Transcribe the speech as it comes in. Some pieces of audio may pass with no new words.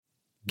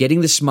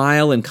Getting the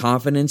smile and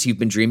confidence you've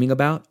been dreaming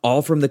about,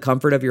 all from the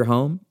comfort of your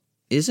home,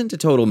 isn't a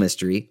total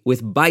mystery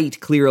with Byte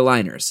clear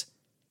aligners.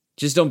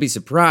 Just don't be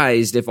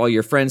surprised if all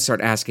your friends start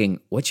asking,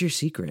 "What's your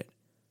secret?"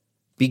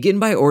 Begin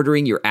by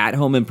ordering your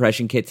at-home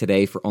impression kit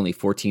today for only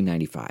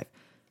 $14.95.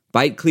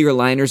 Byte clear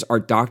aligners are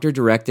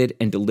doctor-directed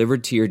and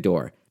delivered to your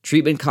door.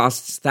 Treatment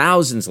costs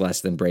thousands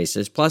less than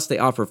braces, plus they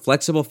offer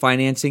flexible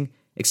financing,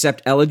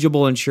 accept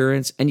eligible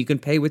insurance, and you can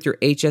pay with your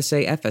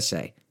HSA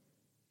FSA.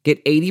 Get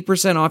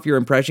 80% off your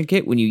impression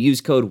kit when you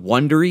use code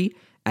WONDERY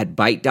at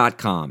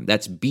Byte.com.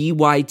 That's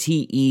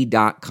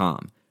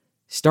BYTE.com.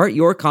 Start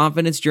your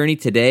confidence journey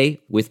today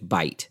with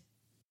Byte.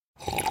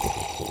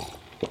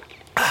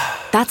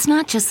 That's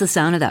not just the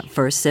sound of that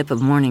first sip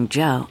of Morning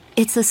Joe.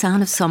 It's the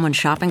sound of someone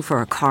shopping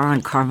for a car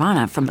on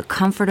Carvana from the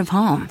comfort of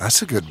home.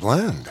 That's a good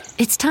blend.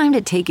 It's time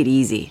to take it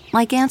easy,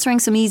 like answering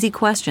some easy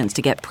questions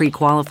to get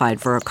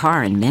pre-qualified for a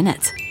car in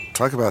minutes.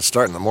 Talk about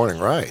starting the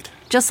morning right.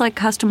 Just like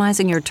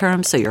customizing your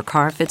terms so your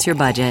car fits your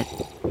budget.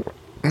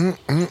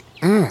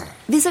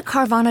 Visit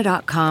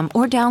Carvana.com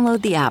or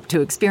download the app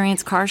to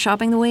experience car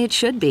shopping the way it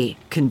should be.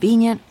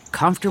 Convenient,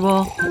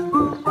 comfortable.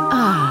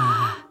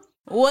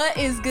 What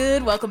is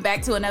good? Welcome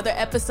back to another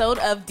episode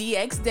of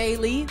DX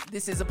Daily.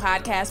 This is a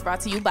podcast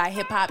brought to you by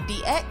Hip Hop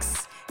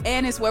DX,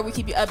 and it's where we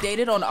keep you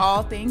updated on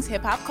all things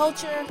hip hop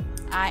culture.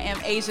 I am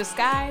Asia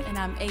Sky. And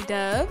I'm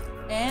A-Dub.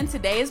 And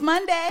today is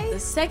Monday, The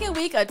second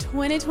week of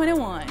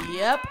 2021.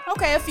 Yep.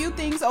 Okay, a few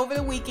things over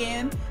the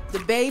weekend. The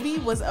baby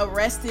was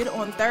arrested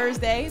on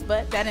Thursday,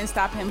 but that didn't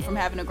stop him from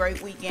having a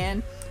great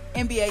weekend.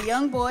 NBA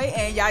YoungBoy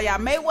and Yaya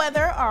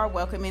Mayweather are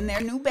welcoming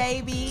their new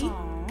baby.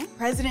 Aww.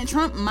 President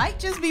Trump might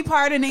just be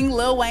pardoning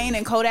Lil Wayne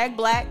and Kodak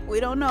Black. We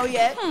don't know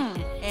yet.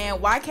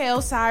 And YK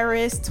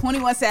Osiris,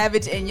 21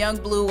 Savage, and Young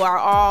Blue are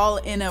all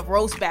in a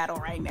roast battle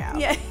right now.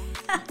 Yeah.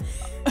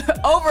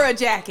 Over a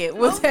jacket.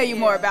 We'll tell you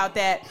more about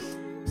that.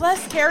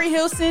 Plus, Carrie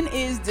Hilson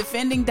is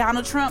defending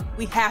Donald Trump.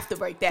 We have to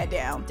break that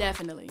down.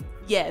 Definitely.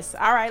 Yes.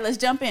 All right, let's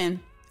jump in.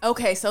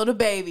 Okay, so the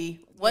baby.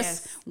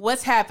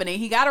 What's happening?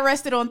 He got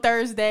arrested on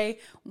Thursday.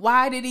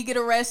 Why did he get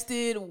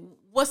arrested?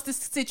 What's the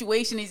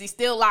situation? Is he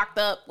still locked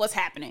up? What's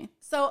happening?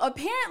 So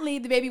apparently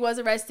the baby was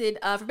arrested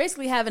for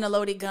basically having a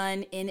loaded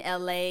gun in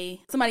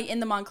LA. Somebody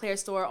in the Montclair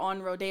store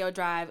on Rodeo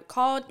Drive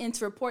called in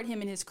to report him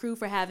and his crew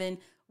for having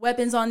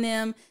weapons on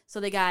them. So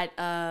they got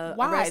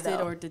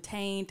arrested or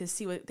detained to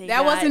see what they got.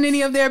 That wasn't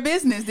any of their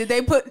business. Did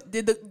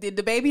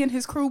the baby and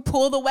his crew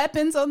pull the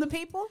weapons on the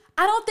people?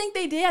 I don't think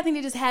they did. I think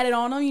they just had it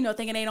on him,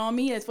 thinking it ain't on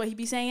me. That's what he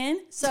be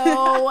saying.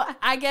 So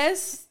I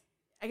guess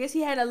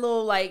he had a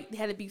little,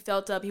 had to be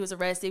felt up. He was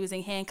arrested. He was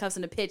in handcuffs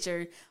in the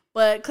picture.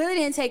 But clearly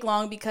didn't take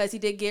long because he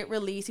did get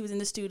released. He was in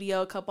the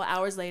studio a couple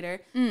hours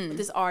later with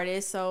this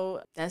artist.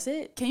 So that's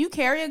it. Can you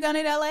carry a gun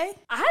in LA?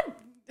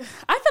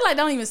 I feel like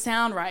that don't even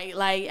sound right.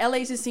 Like,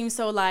 LA just seems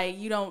so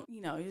you don't,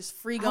 you're just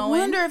free going. I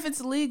wonder if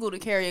it's legal to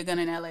carry a gun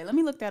in LA. Let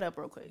me look that up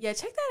real quick. Yeah,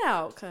 check that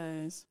out,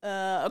 because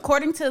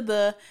according to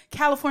the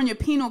California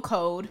Penal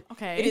Code,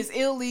 okay, it is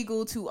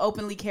illegal to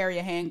openly carry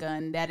a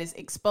handgun that is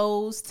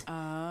exposed.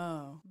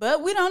 Oh.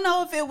 But we don't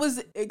know if it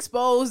was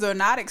exposed or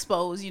not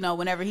exposed,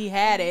 whenever he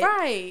had it.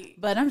 Right.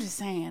 But I'm just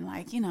saying,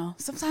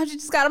 sometimes you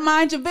just got to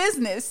mind your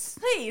business.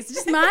 Please,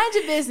 just mind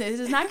your business. It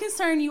does not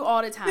concern you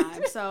all the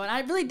time. So, and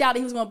I really doubt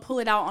he was going to pull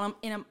it out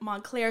in a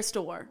Montclair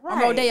store on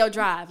Rodeo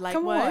Drive.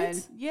 Come on.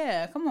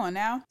 Yeah, come on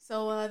now.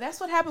 So that's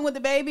what happened with the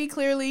baby.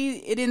 Clearly,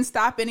 it didn't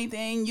stop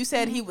anything. You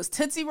said he was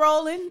Tootsie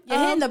rolling?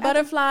 Yeah, hitting the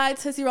butterfly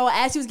Tootsie Roll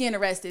as he was getting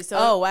arrested. So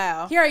oh,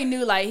 wow. He already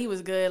knew, he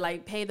was good,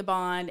 pay the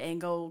bond and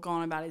go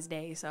on about his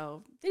day.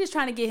 So they're just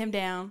trying to get him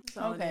down.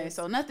 Okay,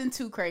 so nothing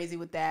too crazy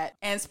with that.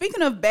 And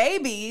speaking of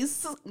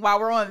babies, while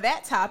we're on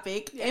that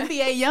topic,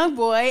 NBA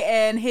YoungBoy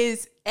and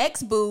his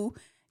ex-boo,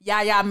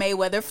 Yaya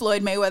Mayweather,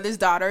 Floyd Mayweather's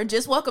daughter,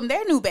 just welcomed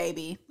their new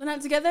baby. They're not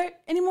together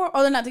anymore?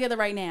 Or they're not together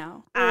right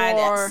now?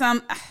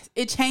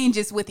 It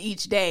changes with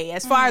each day.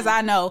 As far as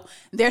I know,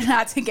 they're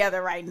not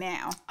together right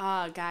now.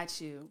 Got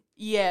you.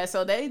 Yeah,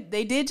 so they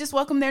did just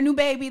welcome their new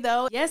baby,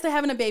 though. Yes, they're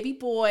having a baby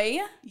boy.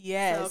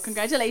 Yes. So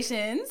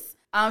congratulations.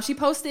 She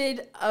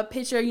posted a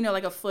picture,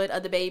 a foot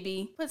of the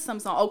baby. Put some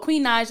song. Oh,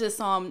 Queen Naija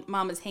saw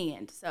Mama's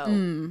hand.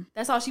 So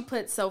that's all she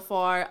put so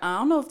far. I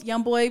don't know if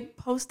YoungBoy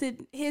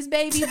posted his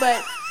baby,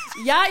 but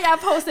Yaya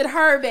posted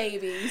her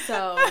baby.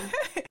 So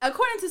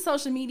according to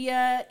social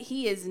media,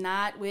 he is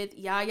not with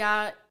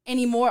Yaya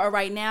anymore or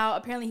right now.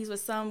 Apparently he's with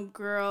some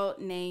girl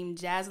named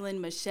Jaslyn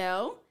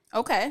Michelle.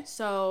 Okay.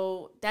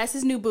 So that's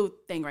his new boo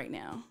thing right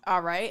now.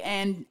 All right.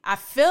 And I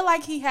feel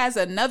like he has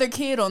another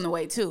kid on the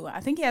way, too. I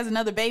think he has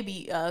another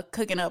baby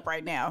cooking up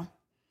right now.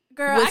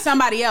 Girl, with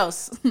somebody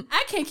else.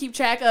 I can't keep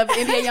track of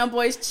NBA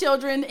YoungBoy's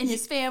children and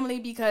his family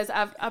because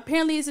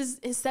apparently it's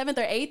his seventh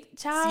or eighth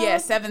child. Yeah,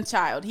 seventh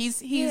child.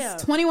 He's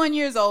 21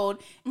 years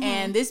old,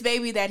 and this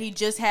baby that he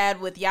just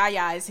had with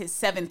Yaya is his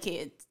seventh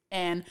kid.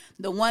 And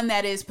the one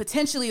that is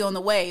potentially on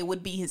the way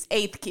would be his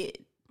eighth kid.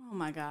 Oh,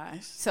 my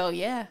gosh. So,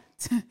 yeah.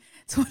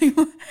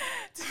 21.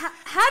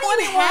 How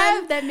do you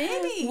have that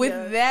many?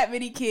 With that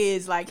many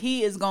kids,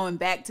 he is going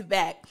back to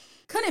back.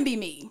 Couldn't be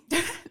me.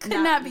 Could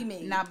not be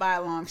me. Not by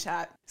a long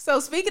shot. So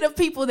speaking of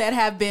people that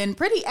have been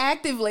pretty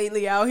active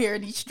lately out here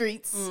in these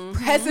streets,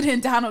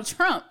 President Donald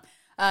Trump,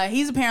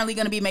 he's apparently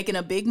going to be making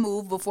a big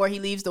move before he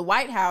leaves the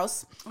White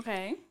House.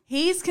 Okay.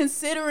 He's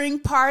considering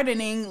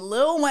pardoning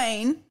Lil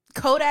Wayne,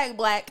 Kodak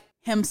Black,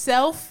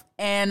 himself,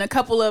 and a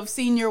couple of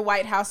senior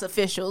White House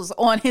officials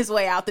on his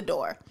way out the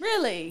door.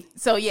 Really?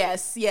 So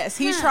yes,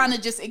 he's trying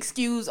to just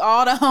excuse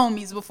all the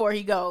homies before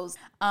he goes.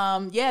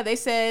 They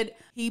said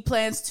he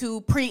plans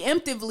to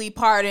preemptively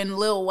pardon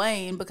Lil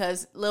Wayne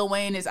because Lil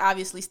Wayne is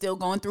obviously still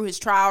going through his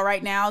trial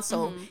right now,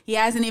 so he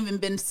hasn't even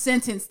been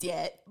sentenced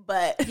yet.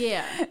 But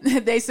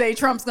they say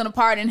Trump's going to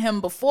pardon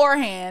him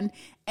beforehand,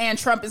 and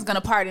Trump is going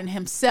to pardon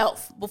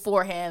himself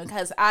beforehand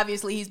because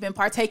obviously he's been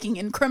partaking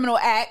in criminal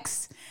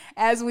acts,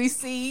 as we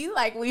see.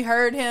 Like, we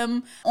heard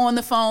him on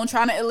the phone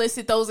trying to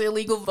elicit those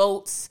illegal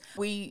votes.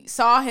 We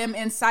saw him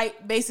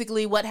incite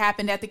basically what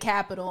happened at the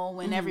Capitol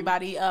when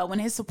everybody, when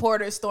his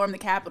supporters stormed the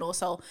Capitol.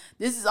 So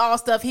this is all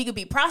stuff he could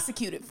be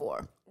prosecuted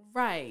for.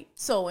 Right.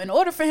 So in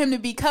order for him to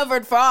be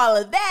covered for all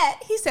of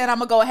that, he said, I'm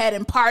going to go ahead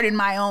and pardon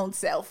my own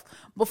self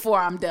before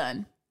I'm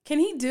done. Can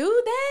he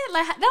do that?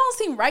 Like, that don't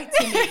seem right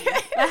to me.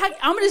 Like,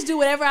 I'm gonna just do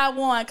whatever I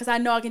want because I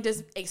know I can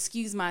just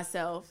excuse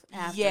myself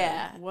after.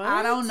 Yeah. What?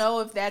 I don't know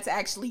if that's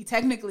actually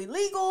technically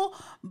legal,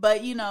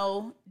 but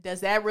does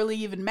that really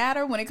even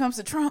matter when it comes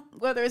to Trump,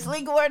 whether it's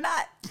legal or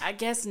not? I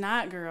guess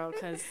not, girl,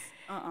 because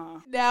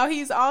Now,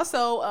 he's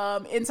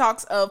also in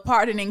talks of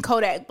pardoning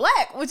Kodak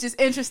Black, which is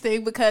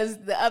interesting because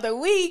the other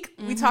week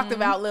we talked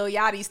about Lil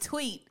Yachty's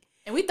tweet.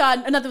 And we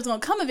thought nothing was going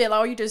to come of it.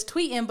 Like, you just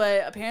tweeting,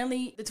 but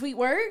apparently the tweet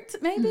worked,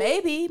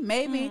 maybe?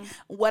 Maybe.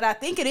 What I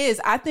think it is,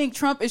 I think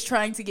Trump is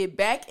trying to get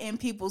back in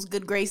people's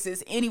good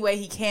graces any way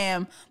he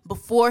can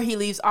before he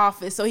leaves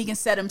office so he can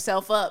set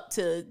himself up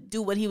to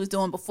do what he was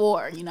doing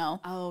before,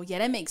 Oh, yeah,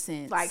 that makes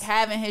sense. Like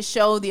having his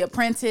show, The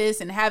Apprentice,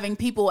 and having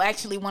people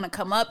actually want to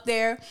come up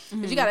there.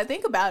 Because you got to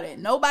think about it.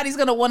 Nobody's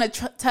going to want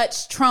to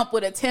touch Trump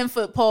with a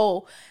 10-foot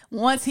pole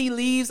once he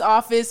leaves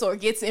office or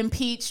gets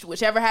impeached,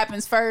 whichever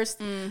happens first.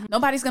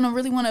 Nobody's going to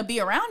really want to be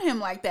around him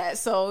like that.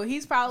 So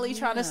he's probably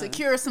trying to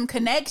secure some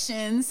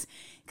connections,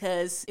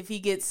 because if he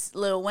gets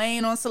Lil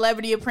Wayne on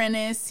Celebrity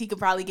Apprentice, he could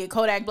probably get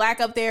Kodak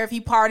Black up there. If he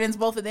pardons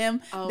both of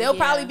them, they'll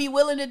probably be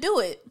willing to do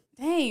it.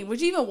 Dang, would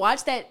you even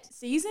watch that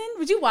season?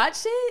 Would you watch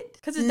it?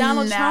 Because it's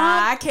Donald Trump.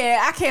 I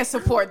can't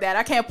support that.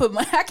 I can't put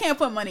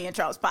money in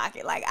Trump's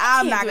pocket. Like,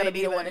 I'm not gonna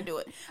be the one to do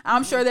it.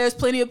 I'm sure there's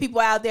plenty of people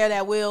out there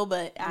that will,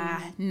 but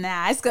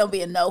it's gonna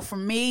be a no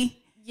from me.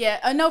 Yeah,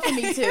 a no for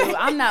me too.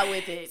 I'm not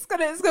with it. It's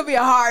gonna be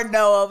a hard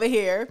no over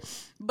here.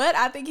 But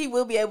I think he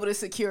will be able to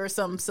secure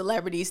some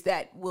celebrities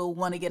that will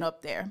want to get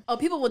up there. Oh,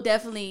 people will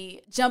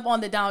definitely jump on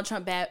the Donald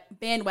Trump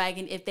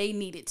bandwagon if they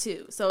need it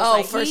too. So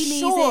it's for he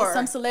sure. needs it.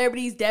 Some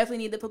celebrities definitely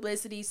need the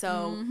publicity.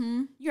 So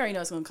you already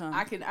know it's gonna come.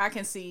 I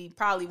can see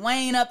probably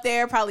Wayne up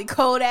there, probably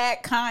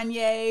Kodak,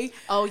 Kanye.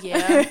 Oh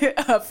yeah,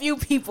 a few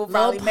people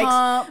probably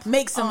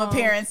make some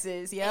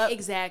appearances. Yep,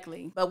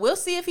 exactly. But we'll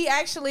see if he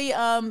actually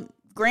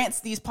grants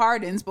these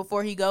pardons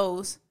before he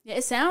goes. Yeah,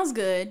 it sounds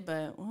good,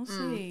 but we'll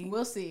see.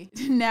 We'll see.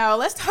 Now,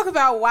 let's talk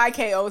about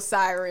YK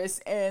Osiris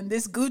and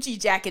this Gucci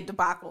jacket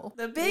debacle.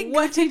 The big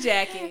Gucci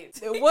jacket.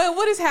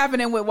 What is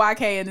happening with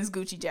YK and this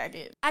Gucci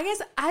jacket? I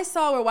guess I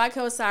saw where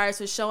YK Osiris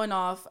was showing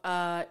off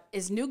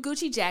his new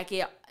Gucci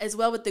jacket as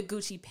well with the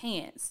Gucci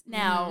pants.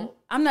 Now,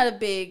 I'm not a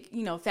big,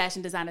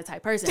 fashion designer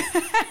type person,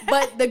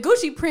 but the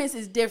Gucci prints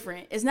is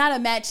different. It's not a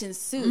matching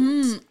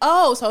suit.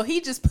 Oh, so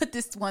he just put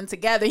this one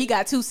together. He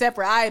got two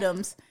separate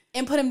items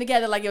and put them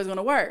together like it was going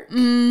to work.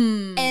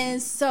 And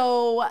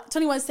so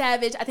 21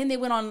 Savage, I think they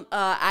went on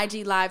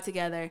IG Live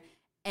together,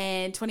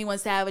 and 21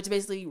 Savage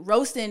basically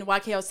roasting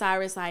YK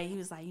Osiris. Like, he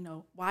was like,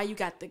 why you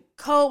got the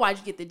coat? Why'd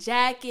you get the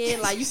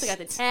jacket? Like, you still got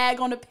the tag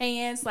on the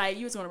pants. Like,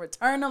 you was going to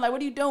return them. Like, what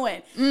are you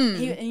doing?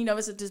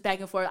 It's just back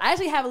and forth. I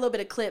actually have a little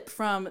bit of clip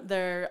from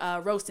their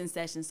roasting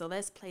session, so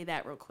let's play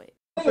that real quick.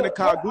 I'm finna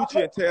call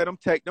Gucci and tell them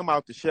take them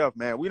off the shelf,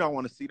 man. We don't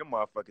want to see them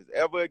motherfuckers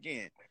ever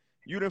again.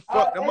 You done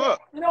fucked them up.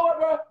 You know what,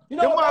 bro?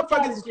 Them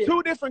motherfuckers is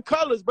two different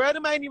colors, bro.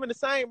 Them ain't even the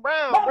same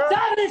brown, bro. I'm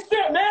tired of this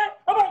shit, man.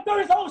 I'm gonna throw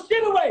this whole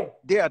shit away.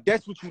 Yeah,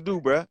 that's what you do,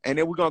 bro. And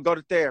then we're gonna go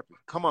to therapy.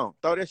 Come on,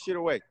 throw that shit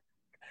away.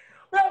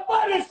 Bro,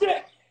 fuck this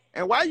shit.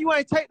 And why you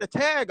ain't take the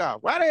tag off?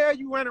 Why the hell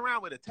you running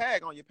around with a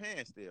tag on your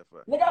pants still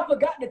for? Nigga, I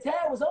forgot the tag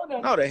was on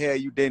there. No, the hell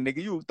you did,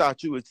 nigga. You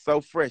thought you was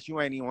so fresh,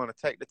 you ain't even want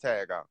to take the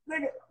tag off.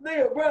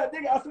 Nigga, bro,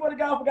 I swear to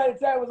God, I forgot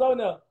the tag was on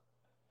there.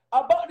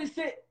 I bought this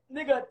shit,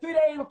 nigga, 3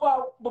 days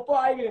before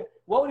I even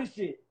wore this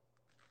shit.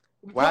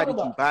 Why did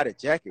you buy the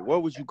jacket?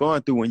 What was you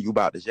going through when you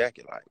bought the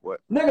jacket? Like, what?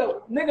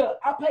 Nigga,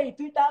 I paid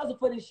 $3,000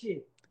 for this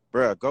shit.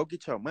 Bruh, go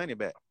get your money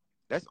back.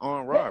 That's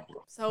armed robbery.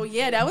 So,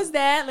 yeah, that was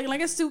that. Looking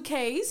like a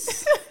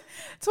suitcase.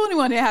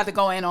 21 didn't have to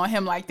go in on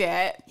him like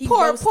that. He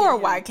Poor roasted him.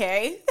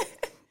 YK.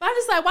 But I'm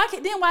just like,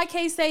 didn't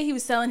YK say he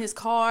was selling his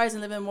cars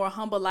and living a more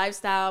humble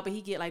lifestyle, but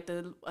he get like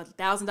the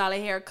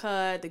 $1,000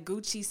 haircut, the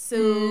Gucci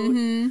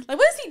suit? Like,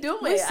 what is he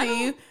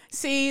doing?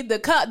 See,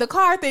 the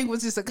car thing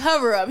was just a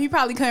cover up. He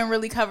probably couldn't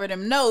really cover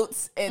them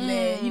notes, and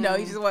then he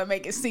just want to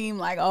make it seem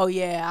like, oh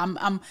yeah,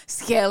 I'm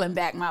scaling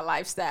back my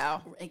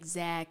lifestyle.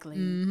 Exactly.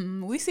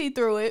 We see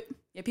through it.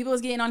 Yeah, people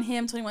was getting on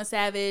him, 21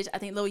 Savage. I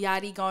think Lil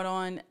Yachty got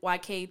on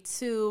YK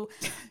too.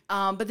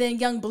 But then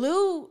Young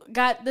Blue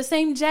got the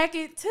same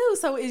jacket too.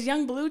 So is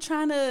Young Blue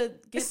trying to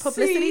get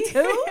publicity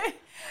too?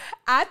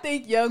 I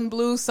think Young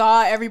Blue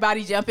saw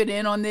everybody jumping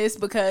in on this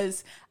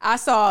because I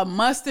saw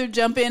Mustard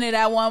jump in it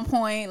at one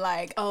point.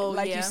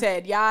 You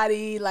said,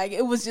 Yachty. Like,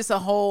 it was just a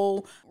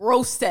whole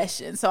roast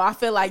session. So I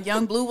feel like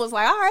Young Blue was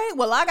like, all right,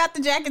 well, I got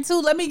the jacket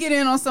too. Let me get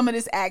in on some of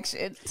this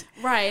action.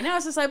 Right. Now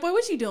it's just like, boy,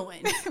 what you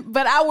doing?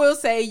 But I will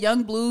say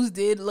Young Blue's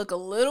did look a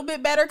little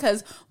bit better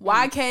because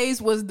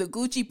YK's was the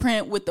Gucci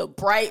print with the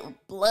bright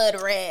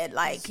blood red.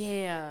 Like,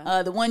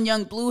 the one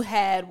Young Blue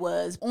had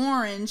was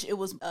orange. It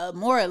was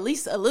at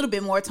least a little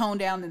bit more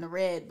toned down than the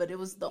red, but it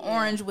was the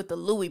orange with the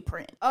Louis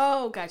print.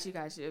 Oh, got you.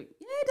 Yeah,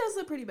 it does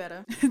look pretty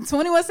better.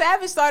 21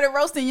 Savage started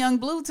roasting Young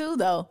Blue too,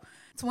 though.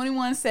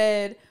 21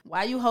 said,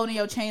 why you holding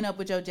your chain up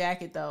with your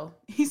jacket, though?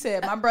 He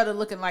said, my brother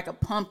looking like a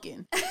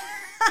pumpkin.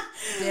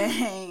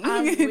 Dang.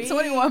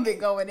 21 been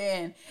going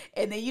in.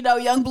 And then,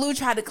 Young Blue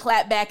tried to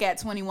clap back at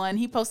 21.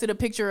 He posted a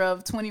picture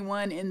of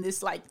 21 in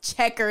this, like,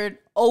 checkered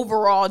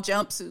overall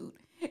jumpsuit.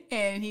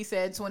 And he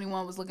said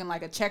 21 was looking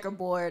like a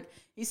checkerboard.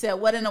 He said,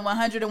 what in the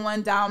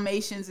 101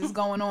 Dalmatians is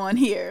going on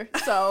here?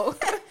 So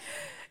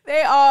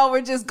they all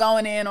were just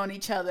going in on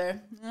each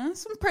other.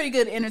 Some pretty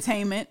good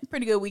entertainment.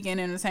 Pretty good weekend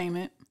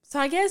entertainment. So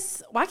I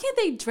guess, why can't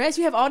they dress?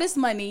 You have all this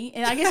money,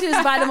 and I guess you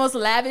just buy the most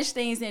lavish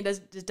things, and it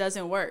just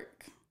doesn't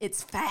work.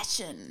 It's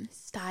fashion.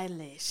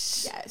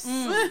 Stylish. Yes.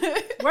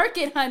 Work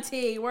it,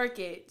 hunty. Work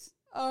it.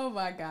 Oh,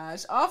 my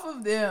gosh. Off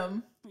of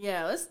them.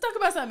 Yeah, let's talk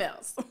about something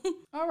else.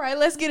 All right,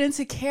 let's get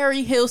into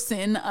Carrie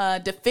Hilson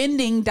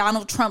defending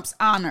Donald Trump's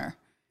honor.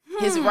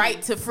 His right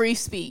to free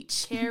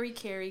speech.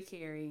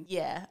 Carrie.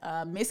 Yeah.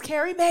 Miss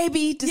Carrie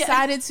Baby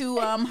decided to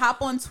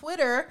hop on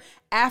Twitter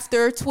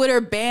after Twitter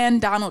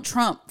banned Donald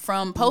Trump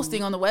from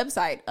posting on the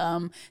website.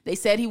 They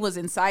said he was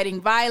inciting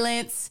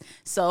violence,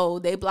 so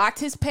they blocked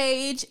his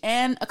page,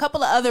 and a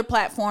couple of other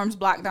platforms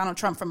blocked Donald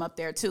Trump from up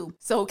there too.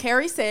 So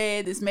Carrie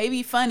said, this may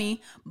be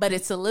funny, but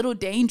it's a little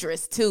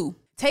dangerous too.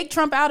 Take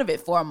Trump out of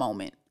it for a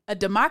moment. A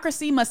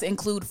democracy must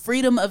include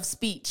freedom of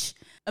speech.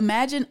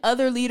 Imagine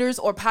other leaders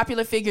or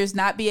popular figures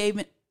not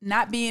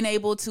being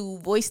able to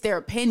voice their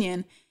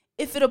opinion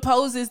if it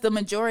opposes the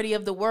majority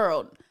of the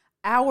world.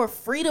 Our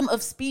freedom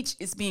of speech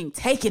is being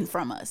taken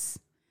from us,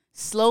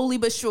 slowly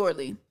but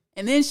surely.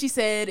 And then she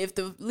said, if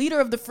the leader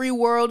of the free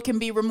world can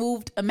be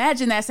removed,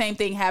 imagine that same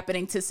thing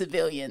happening to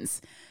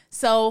civilians.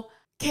 So,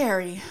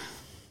 Carrie.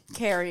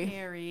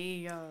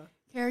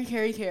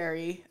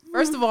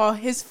 First of all,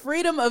 his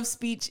freedom of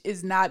speech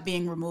is not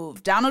being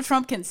removed. Donald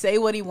Trump can say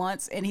what he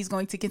wants, and he's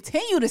going to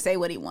continue to say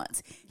what he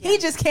wants. Yeah. He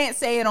just can't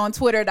say it on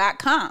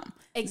Twitter.com.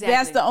 Exactly.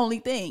 That's the only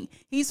thing.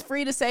 He's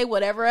free to say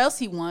whatever else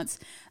he wants.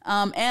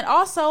 And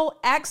also,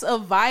 acts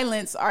of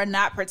violence are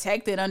not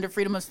protected under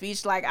freedom of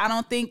speech. Like, I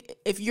don't think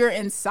if you're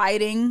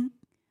inciting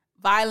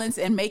violence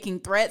and making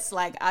threats,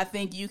 like, I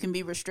think you can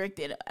be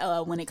restricted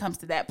when it comes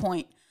to that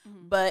point.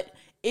 Mm-hmm. But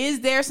is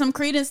there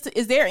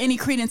any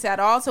credence at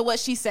all to what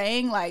she's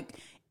saying? Like,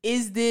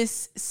 is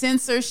this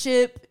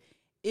censorship?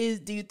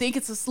 Do you think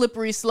it's a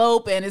slippery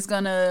slope and it's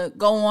going to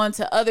go on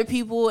to other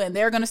people and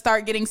they're going to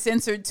start getting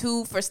censored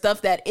too for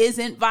stuff that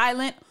isn't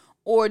violent?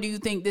 Or do you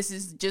think this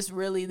is just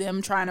really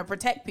them trying to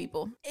protect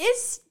people?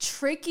 It's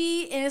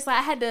tricky, and it's like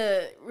I had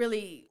to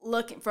really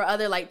look for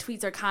other like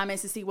tweets or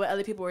comments to see what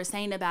other people were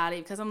saying about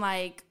it, because I'm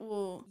like,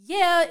 well,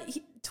 yeah,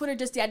 Twitter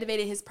just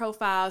deactivated his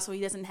profile, so he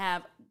doesn't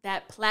have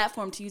that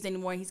platform to use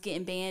anymore. He's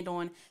getting banned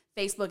on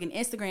Facebook and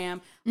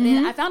Instagram. But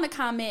then I found a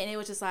comment, and it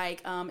was just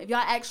like, if y'all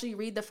actually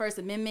read the First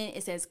Amendment,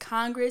 it says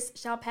Congress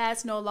shall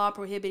pass no law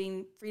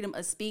prohibiting freedom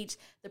of speech,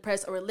 the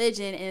press, or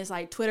religion. And it's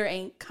like, Twitter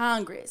ain't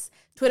Congress.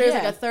 Twitter is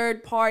like a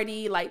third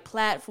party like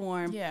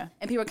platform. Yeah.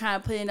 And people are kind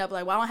of putting up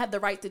like, well, I don't have the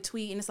right to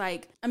tweet. And it's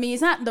like, I mean,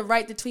 it's not the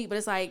right to tweet, but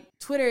it's like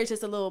Twitter is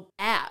just a little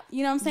app.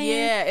 You know what I'm saying?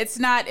 Yeah, it's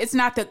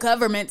not the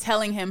government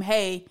telling him,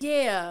 hey,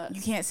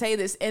 you can't say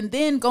this. And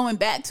then going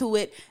back to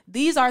it,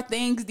 these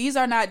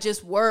are not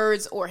just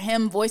words or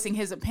him voicing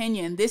his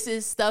opinion. This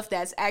is stuff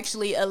that's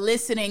actually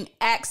eliciting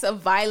acts of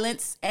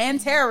violence and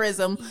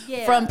terrorism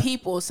from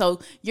people. So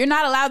you're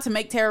not allowed to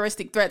make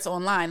terroristic threats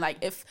online. Like,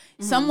 if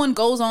someone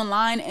goes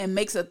online and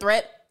makes a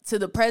threat to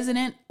the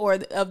president or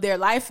of their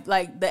life,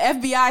 like, the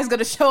FBI is going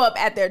to show up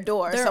at their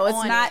door. So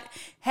it's not,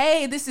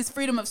 hey, this is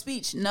freedom of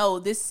speech. No,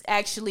 this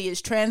actually is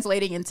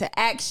translating into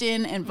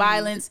action and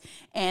violence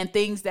and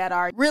things that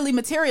are really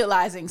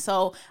materializing.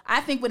 So I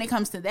think when it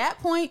comes to that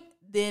point,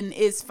 then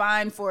it's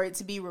fine for it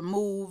to be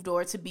removed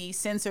or to be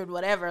censored,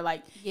 whatever.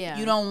 Like,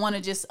 you don't want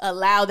to just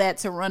allow that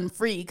to run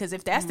free, because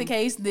if that's the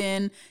case,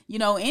 then, you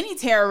know, any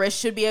terrorist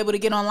should be able to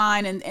get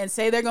online and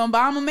say they're going to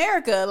bomb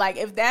America. Like,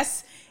 if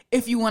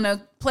if you want to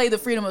play the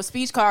freedom of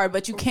speech card,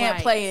 but you can't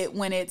Right. play it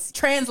when it's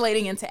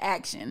translating into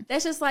action.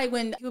 That's just like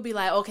when people be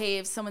like, okay,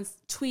 if someone's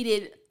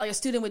tweeted, like a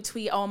student would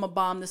tweet, oh, I'm gonna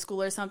bomb the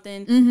school or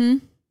something.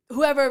 Mm-hmm.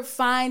 Whoever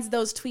finds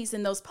those tweets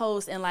and those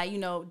posts and like,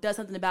 does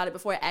something about it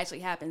before it actually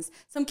happens.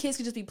 Some kids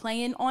could just be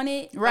playing on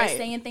it, Right. like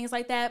saying things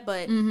like that.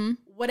 But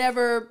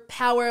whatever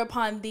power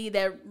upon thee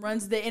that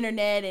runs the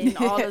internet and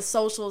all the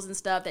socials and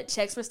stuff that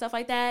checks for stuff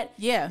like that.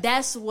 Yeah.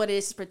 That's what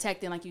it's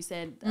protecting, like you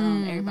said,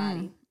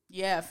 everybody.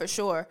 Yeah, for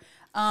sure.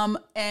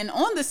 And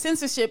on the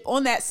censorship,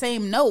 on that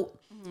same note,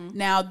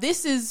 now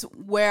this is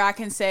where I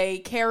can say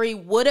Carrie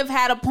would have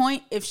had a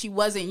point if she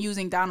wasn't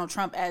using Donald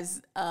Trump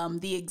as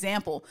the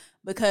example,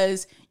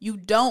 because you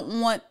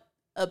don't want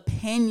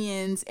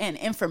opinions and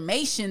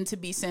information to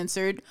be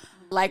censored,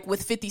 like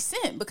with 50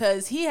 Cent,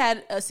 because he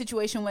had a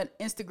situation with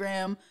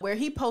Instagram where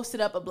he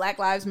posted up a Black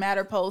Lives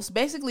Matter post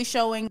basically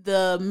showing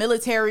the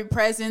military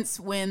presence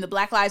when the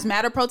Black Lives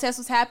Matter protest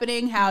was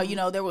happening, how,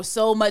 there was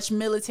so much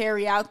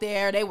military out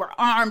there. They were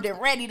armed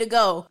and ready to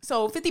go.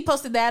 So 50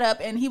 posted that up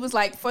and he was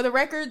like, for the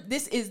record,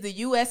 this is the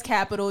U.S.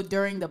 Capitol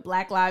during the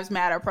Black Lives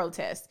Matter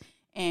protest.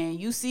 And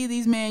you see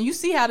these men, you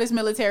see how this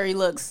military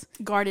looks.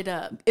 Guarded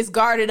up. It's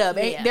guarded up.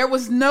 Yeah. There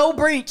was no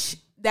breach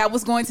that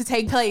was going to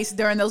take place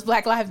during those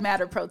Black Lives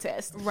Matter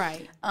protests.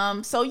 Right.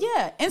 So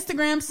yeah,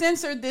 Instagram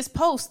censored this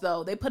post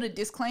though. They put a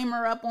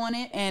disclaimer up on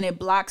it and it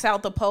blocks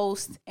out the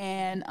post.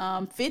 And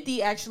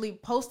 50 actually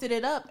posted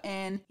it up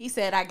and he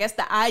said, I guess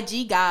the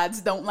IG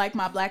gods don't like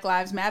my Black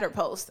Lives Matter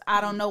post.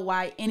 I don't know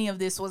why any of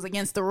this was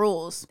against the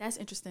rules. That's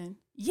interesting.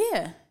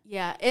 Yeah.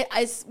 Yeah,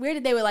 it's weird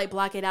that they would like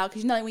block it out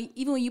because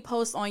even when you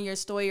post on your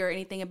story or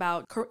anything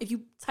about if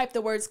you type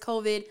the words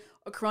COVID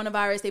or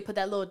coronavirus, they put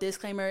that little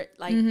disclaimer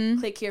like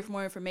click here for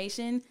more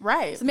information.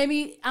 Right. So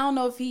maybe I don't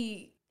know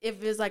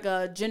if it's like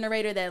a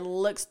generator that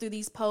looks through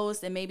these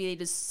posts and maybe they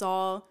just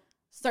saw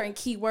certain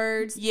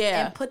keywords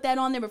and put that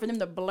on there, but for them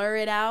to blur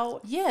it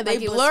out. Yeah, they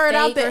like blurred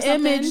out the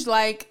something. image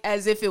like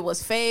as if it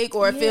was fake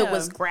or if it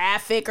was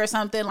graphic or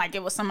something, like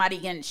it was somebody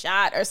getting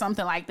shot or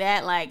something like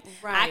that. Like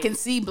I can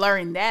see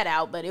blurring that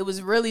out, but it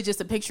was really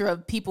just a picture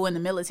of people in the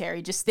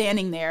military just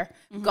standing there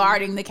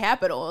guarding the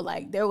Capitol.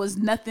 Like there was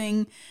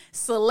nothing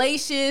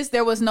salacious.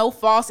 There was no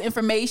false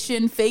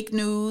information, fake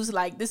news.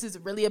 Like this is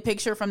really a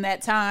picture from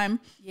that time.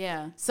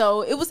 Yeah.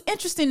 So it was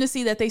interesting to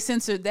see that they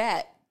censored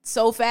that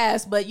so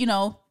fast, but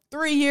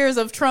 3 years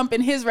of Trump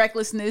and his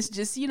recklessness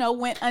just,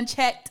 went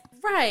unchecked.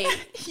 Right.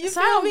 You so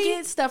I feel don't me?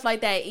 get stuff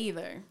like that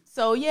either.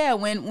 So yeah,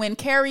 when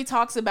Carrie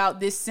talks about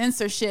this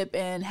censorship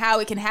and how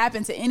it can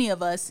happen to any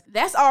of us,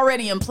 that's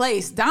already in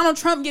place. Donald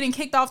Trump getting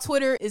kicked off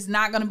Twitter is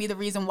not going to be the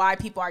reason why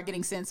people are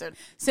getting censored.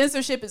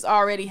 Censorship is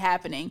already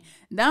happening.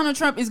 Donald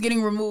Trump is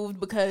getting removed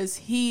because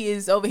he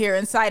is over here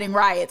inciting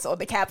riots on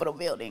the Capitol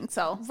building.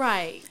 So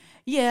right.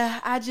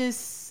 Yeah,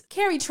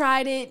 Carrie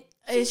tried it.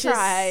 It's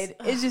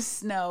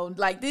just no.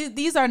 Like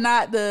these are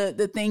not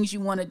the things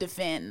you want to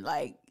defend.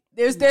 Like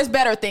there's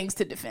better things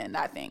to defend,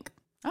 I think.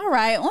 All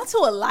right, on to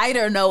a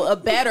lighter note, a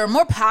better,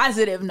 more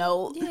positive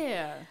note.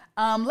 Yeah.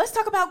 Let's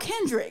talk about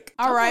Kendrick.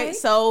 All right,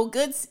 so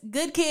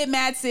Good Kid,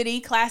 Mad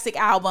City, classic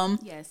album.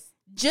 Yes.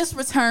 Just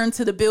returned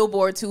to the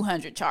Billboard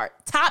 200 chart.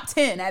 Top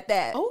 10 at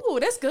that. Oh,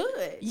 that's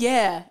good.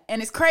 Yeah,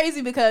 and it's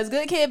crazy because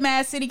Good Kid,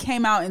 Mad City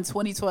came out in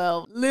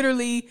 2012.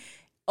 Literally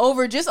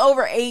just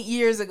over 8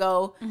 years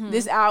ago.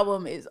 This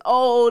album is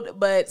old,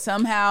 but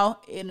somehow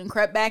it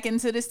crept back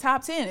into this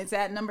top 10. It's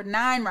at number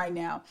 9 right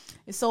now.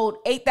 It sold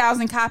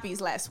 8,000 copies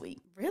last week.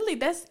 Really?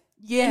 That's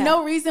and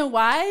no reason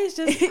why. It's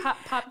just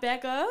pop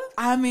back up.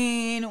 I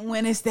mean,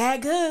 when it's that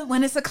good,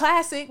 when it's a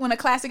classic, when a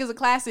classic is a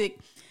classic,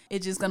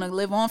 it's just gonna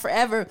live on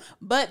forever.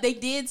 But they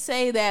did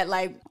say that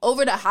like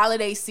over the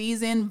holiday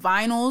season,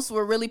 vinyls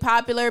were really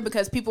popular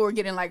because people were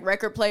getting like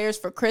record players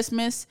for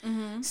Christmas.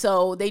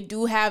 So they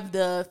do have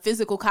the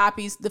physical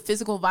copies, the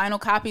physical vinyl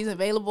copies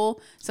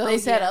available. So they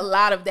said a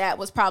lot of that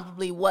was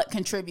probably what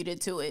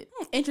contributed to it.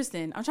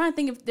 Interesting. I'm trying to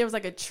think if there was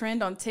like a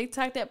trend on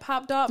TikTok that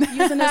popped up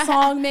using a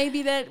song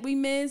maybe that we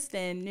missed,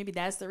 and maybe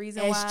that's the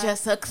reason why. It's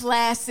just a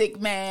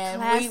classic, man.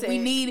 Classic. We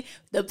need,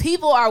 the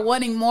people are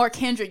wanting more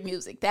Kendrick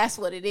music. That's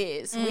what it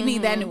is. We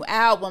need that new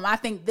album. I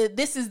think that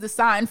this is the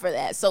sign for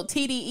that. So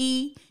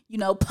TDE,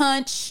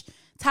 Punch,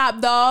 Top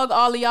Dog,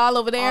 all of y'all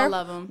over there. All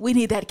of them. We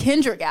need that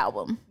Kendrick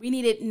album. We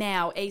need it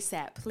now,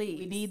 ASAP, please.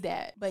 We need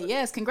that. But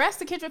yes, congrats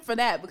to Kendrick for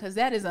that because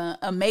that is an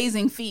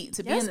amazing feat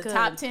to be in the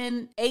top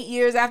 10 8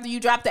 years after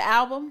you dropped the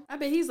album. I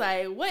bet he's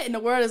like, what in the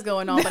world is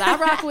going on? But I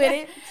rock with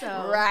it.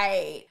 So.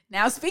 Right.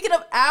 Now, speaking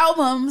of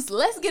albums,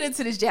 let's get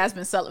into this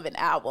Jasmine Sullivan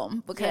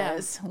album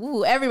because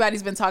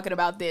everybody's been talking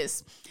about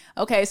this.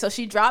 Okay, so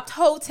she dropped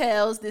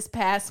Hotels this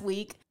past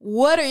week.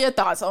 What are your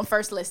thoughts on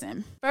First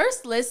Listen?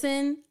 First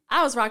Listen,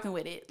 I was rocking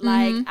with it.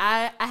 Like,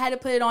 I had to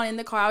put it on in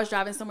the car. I was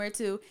driving somewhere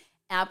too,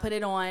 and I put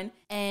it on.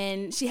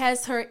 And she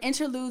has her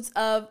interludes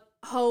of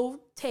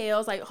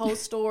hotels, like whole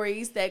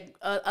stories that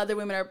other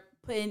women are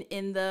putting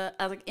in the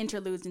like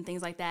interludes and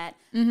things like that.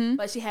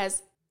 But she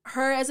has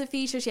her as a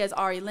feature. She has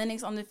Ari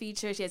Lennox on the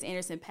feature. She has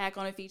Anderson .Paak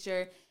on a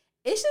feature.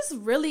 it's just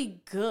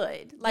really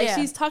good. Like Yeah.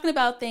 she's talking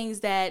about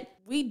things that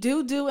we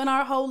do in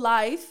our whole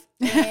life.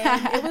 And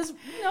it was,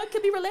 it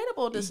could be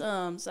relatable to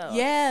some. So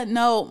Yeah,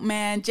 no,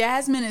 man.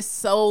 Jasmine is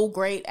so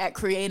great at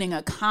creating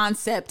a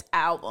concept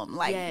album.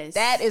 Like Yes.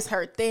 that is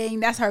her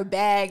thing. That's her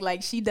bag.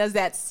 Like she does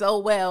that so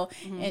well,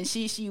 and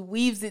she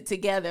weaves it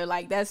together.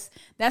 Like that's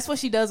what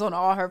she does on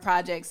all her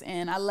projects,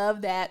 and I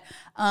love that.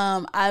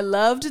 I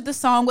loved the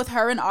song with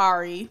her and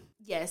Ari.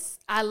 Yes,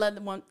 I love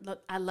the one.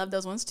 I love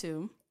those ones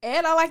too.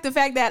 And I like the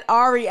fact that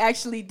Ari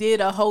actually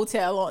did a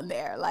hotel on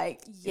there. Like,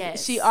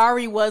 Yes.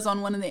 Ari was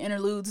on one of the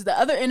interludes. The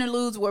other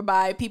interludes were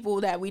by people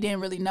that we didn't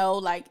really know.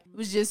 Like, it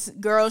was just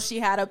girls she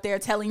had up there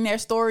telling their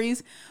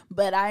stories.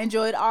 But I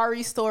enjoyed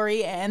Ari's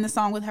story and the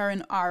song with her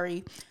and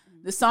Ari.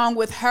 The song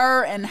with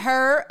her and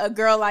her, A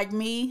Girl Like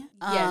Me,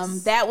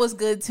 Yes. that was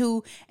good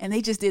too. And they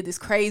just did this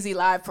crazy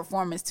live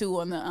performance too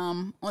on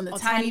the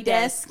Tiny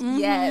Desk. Mhm.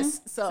 Yes,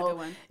 That's a so good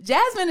one.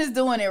 Jasmine is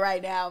doing it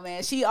right now,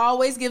 man. She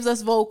always gives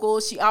us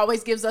vocals. She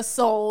always gives us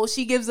soul.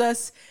 She gives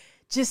us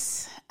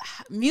just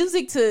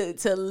music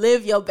to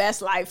live your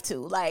best life to.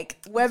 Like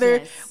whether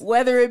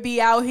it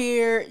be out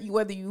here,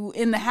 whether you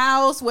in the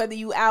house, whether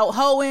you out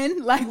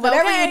hoeing, like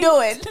whatever Okay. you're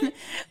doing,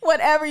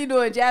 whatever you're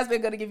doing,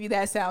 Jasmine gonna give you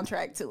that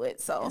soundtrack to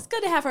it. So It's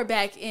good to have her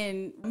back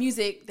in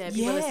music that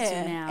people listen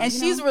to now. and you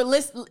she's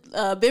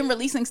know? been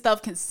releasing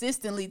stuff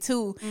consistently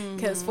too.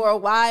 Because for a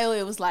while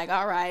it was like,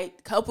 all right,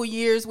 couple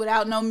years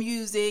without no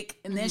music,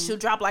 and then she'll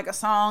drop like a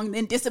song,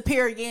 then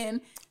disappear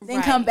again, then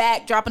Right. come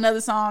back, drop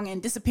another song,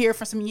 and disappear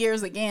for some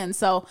years again.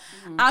 So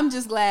I'm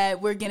just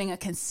glad we're getting a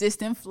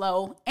consistent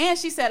flow. And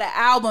she said an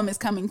album is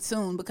coming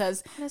soon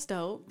because That's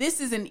dope. this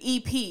is an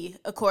EP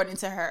according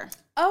to her.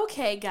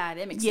 Okay, got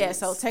it. Makes Yeah, sense.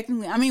 so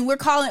technically, I mean,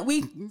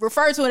 we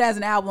refer to it as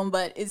an album,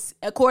 but it's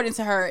according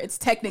to her, it's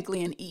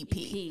technically an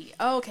EP.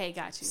 Okay,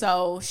 got you.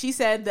 So she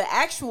said the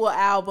actual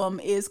album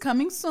is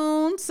coming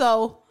soon.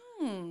 So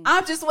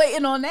I'm just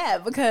waiting on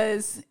that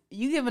because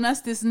you giving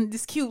us this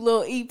cute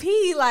little EP.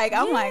 Like,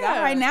 I'm like,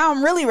 all right, now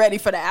I'm really ready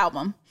for the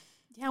album.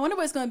 Yeah, I wonder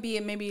what it's going to be,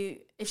 and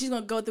maybe if she's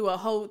going to go through a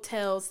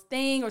hotels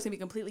thing or it's going to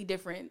be a completely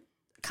different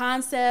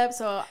concept.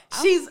 So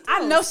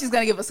I know she's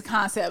going to give us a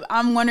concept.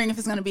 I'm wondering if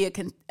it's going to be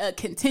a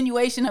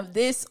continuation of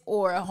this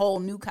or a whole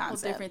new whole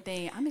concept. different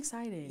thing. I'm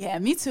excited. Yeah,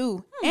 me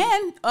too.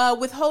 And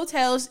with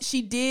Hotels,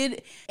 she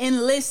did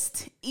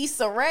enlist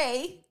Issa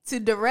Rae to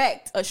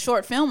direct a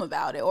short film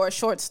about it or a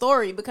short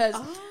story because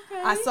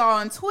I saw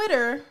on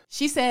Twitter,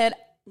 she said,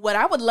 what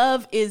I would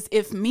love is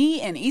if me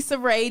and Issa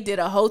Rae did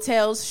a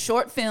Hotels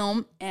short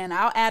film and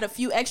I'll add a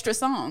few extra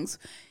songs.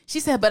 She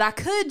said, but I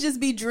could just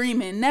be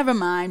dreaming. Never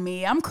mind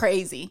me. I'm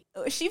crazy.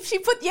 She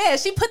put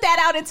that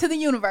out into the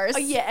universe. Oh,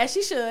 yeah, as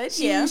she should.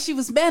 She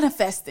was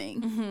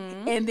manifesting.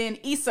 And then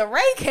Issa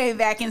Rae came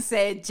back and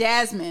said,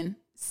 Jasmine,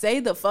 say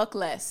the fuck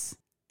less.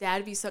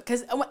 That'd be so,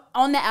 because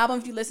on the album,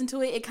 if you listen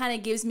to it, it kind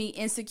of gives me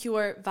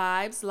Insecure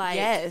vibes. Like,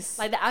 Yes.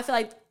 like I feel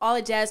like all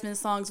of Jasmine's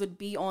songs would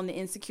be on the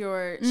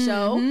Insecure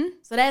show.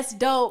 So that's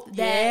dope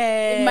that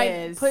it might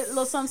Yes. put a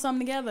little something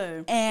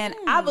together. And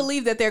I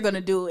believe that they're going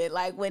to do it.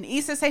 Like when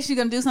Issa says she's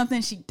going to do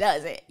something, she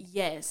does it.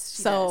 Yes.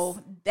 She So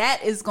does.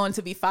 that is going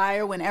to be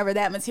fire whenever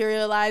that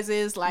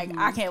materializes. Like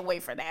I can't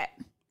wait for that.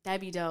 That'd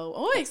be dope.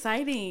 Oh,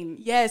 exciting.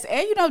 Yes,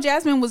 and you know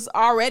Jasmine was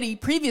already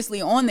previously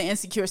on the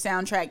Insecure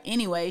soundtrack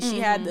anyway. She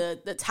had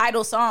the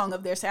title song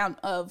of their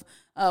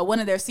one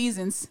of their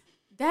seasons.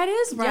 That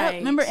is right. Yep,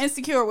 remember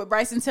Insecure with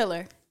Bryson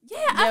Tiller? Yeah,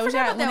 I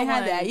forgot about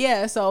that one.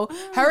 Yeah, so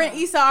her and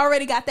Issa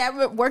already got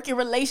that working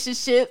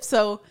relationship.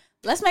 So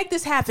let's make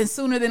this happen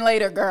sooner than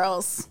later,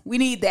 girls. We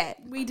need that.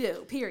 We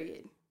do,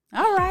 period.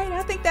 All right,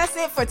 I think that's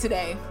it for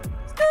today.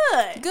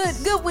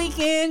 Good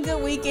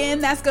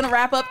weekend. That's gonna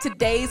wrap up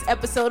today's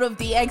episode of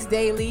DX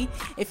Daily.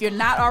 If you're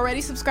not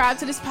already subscribed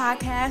to this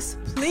podcast,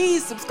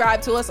 please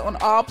subscribe to us on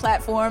all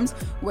platforms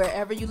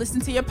wherever you listen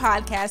to your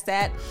podcast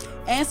at,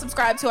 and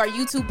subscribe to our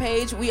YouTube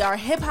page. We are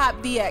Hip Hop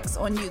DX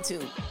on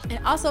YouTube.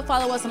 And also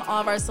follow us on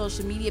all of our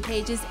social media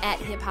pages at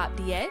Hip Hop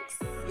DX.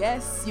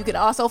 Yes, you can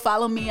also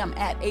follow me. I'm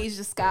at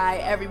Asia Sky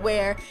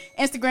everywhere.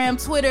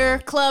 Instagram,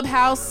 Twitter,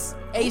 Clubhouse,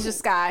 Asia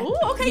Sky. Ooh,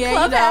 okay, yeah,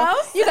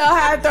 Clubhouse. You know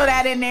how to throw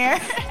that in there.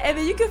 And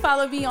then you can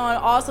follow me on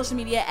all social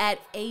media at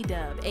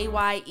AYEEEDUBB.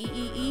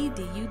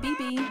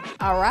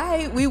 All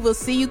right, we will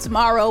see you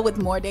tomorrow with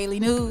more daily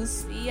news.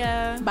 See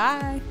ya.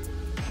 Bye.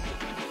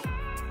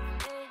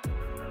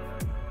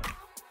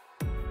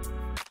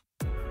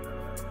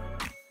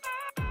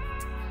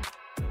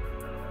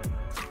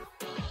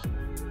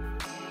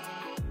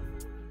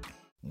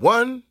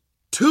 One,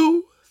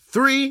 2,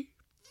 3,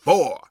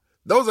 4.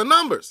 Those are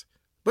numbers.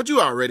 But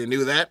you already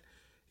knew that.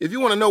 If you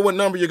want to know what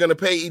number you're going to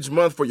pay each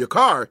month for your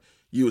car,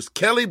 use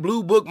Kelley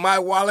Blue Book My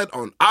Wallet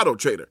on Auto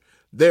Trader.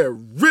 They're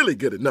really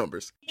good at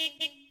numbers.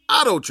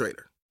 Auto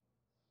Trader.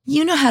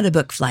 You know how to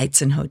book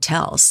flights and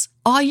hotels.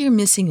 All you're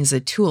missing is a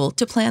tool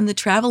to plan the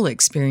travel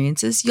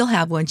experiences you'll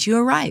have once you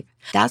arrive.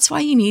 That's why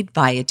you need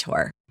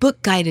Viator.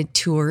 Book guided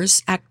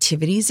tours,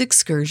 activities,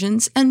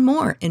 excursions, and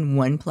more in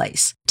one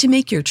place to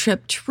make your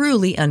trip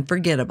truly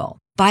unforgettable.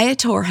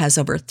 Viator has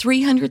over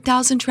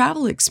 300,000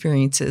 travel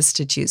experiences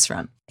to choose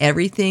from.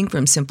 Everything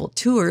from simple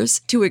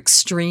tours to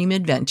extreme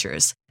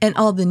adventures and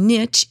all the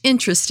niche,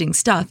 interesting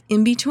stuff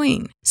in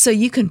between. So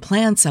you can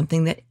plan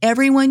something that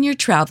everyone you're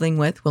traveling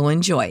with will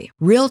enjoy.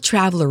 Real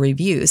traveler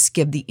reviews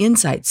give the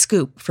inside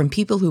scoop from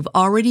people who've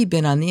already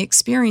been on the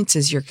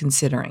experiences you're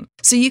considering.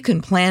 So you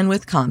can plan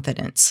with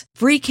confidence.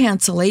 Free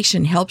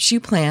cancellation helps you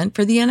plan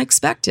for the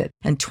unexpected.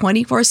 And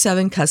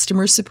 24/7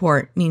 customer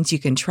support means you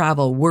can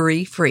travel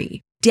worry-free.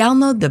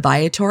 Download the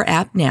Viator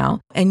app now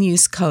and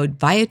use code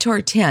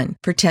Viator10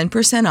 for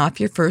 10% off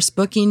your first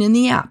booking in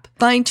the app.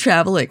 Find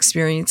travel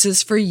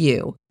experiences for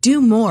you.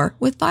 Do more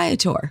with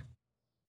Viator.